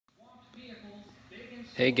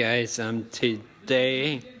Hey guys,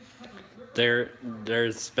 today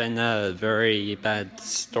there's been a very bad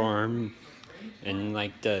storm in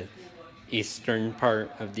like the eastern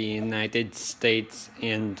part of the United States,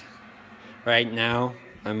 and right now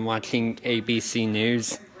I'm watching ABC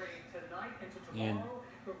News, and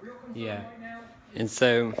yeah, and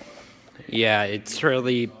so yeah, it's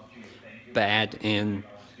really bad, and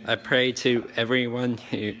I pray to everyone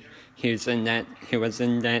who was in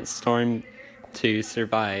that storm to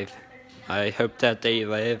survive. I hope that they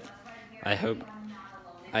live. I hope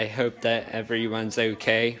I hope that everyone's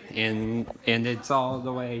okay, and it's all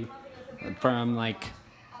the way from like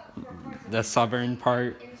the southern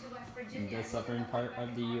part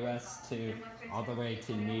of the U.S. to all the way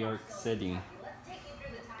to New York City.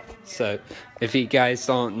 So, if you guys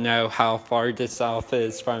don't know how far the South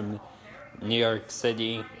is from New York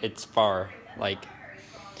City, it's far.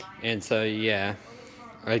 And so yeah,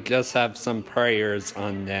 I just have some prayers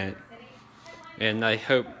on that, and I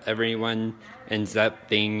hope everyone ends up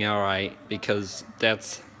being alright because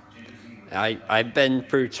I've been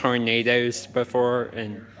through tornadoes before,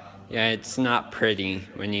 and yeah, it's not pretty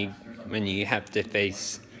when you have to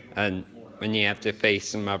face and when you have to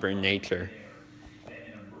face Mother Nature.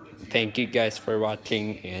 Thank you guys for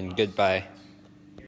watching, and goodbye.